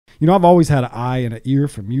You know, I've always had an eye and an ear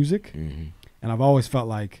for music, and I've always felt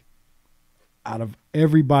like out of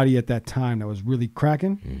everybody at that time that was really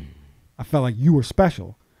cracking, I felt like you were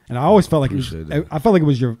special, and I always felt like I felt like it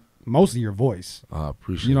was mostly your voice. I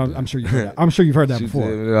appreciate. You know, that. I'm sure you heard that. I'm sure you've heard that She before.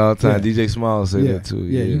 tell me all the time. DJ Small said that too.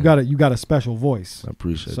 Yeah, you got a special voice. I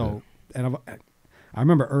appreciate that. And I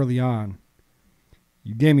remember early on,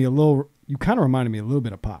 you gave me you kind of reminded me a little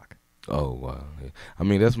bit of Pac. Oh wow! Yeah. I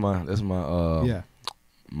mean, that's my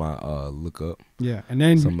look up. Yeah, and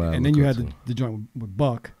then you had the joint with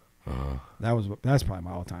Buck. That's probably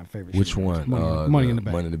my all-time favorite. Which one? Money in the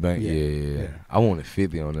Bank. Money in the Bank. Yeah. I wanted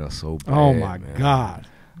 50 on there so bad. Oh my God!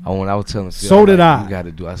 I was telling Phil, so did I. You got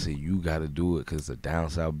to do. I said you got to do it because the down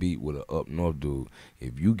south beat with an up north dude.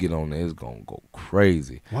 If you get on there, it's gonna go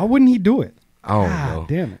crazy. Why wouldn't he do it? I don't know.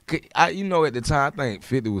 Damn it! You know, at the time, I think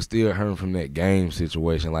 50 was still hurting from that game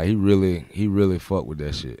situation. Like he really fucked with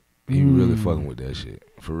that shit. He really fucking with that shit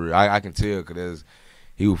for real. I can tell because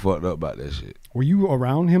he was fucked up about that shit. Were you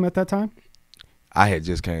around him at that time? I had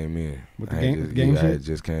just came in. With the game shit? I had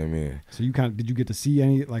just came in. So you did you get to see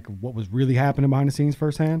any like what was really happening behind the scenes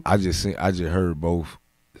firsthand? I just heard both.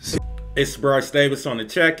 It's Bryce Davis on the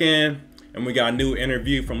check-in, and we got a new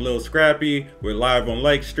interview from Lil Scrappy. We're live on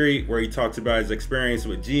Lake Street where he talks about his experience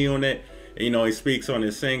with G-Unit. You know, he speaks on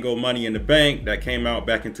his single Money in the Bank that came out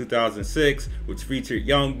back in 2006, which featured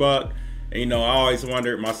Young Buck. And, you know, I always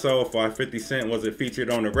wondered myself why 50 Cent wasn't featured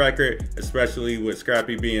on the record, especially with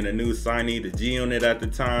Scrappy being a new signee to G-Unit at the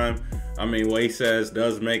time. I mean, what he says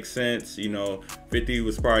does make sense. You know, 50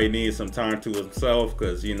 was probably needing some time to himself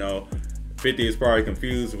because, you know, 50 is probably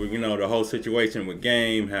confused with, you know, the whole situation with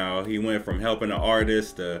Game, how he went from helping the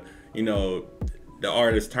artist to, you know, the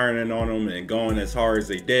artist turning on him and going as hard as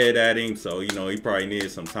they did at him. So, you know, he probably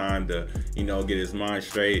needed some time to, you know, get his mind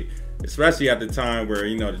straight. Especially at the time where,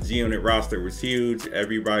 you know, the G-Unit roster was huge.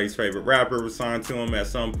 Everybody's favorite rapper was signed to him at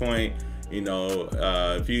some point. You know,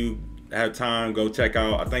 if you have time, go check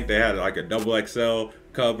out, I think they had like a XXL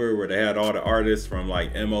cover where they had all the artists from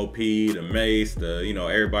like MOP to Mace to, you know,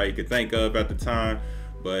 everybody you could think of at the time.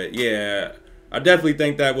 But yeah, I definitely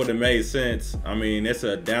think that would have made sense. I mean, it's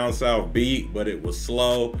a down south beat, but it was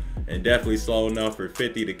slow and definitely slow enough for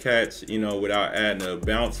 50 to catch, you know, without adding a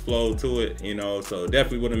bounce flow to it, you know, so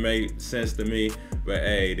definitely would have made sense to me. But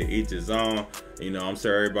hey, to each his own. You know, I'm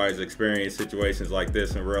sure everybody's experienced situations like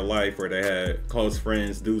this in real life where they had close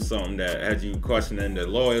friends do something that had you questioning their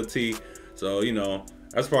loyalty. So, you know,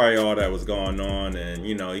 that's probably all that was going on, and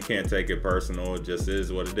you know, you can't take it personal. It just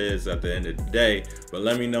is what it is at the end of the day. But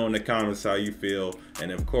let me know in the comments how you feel,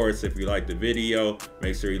 and of course, if you like the video,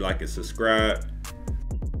 make sure you like and subscribe.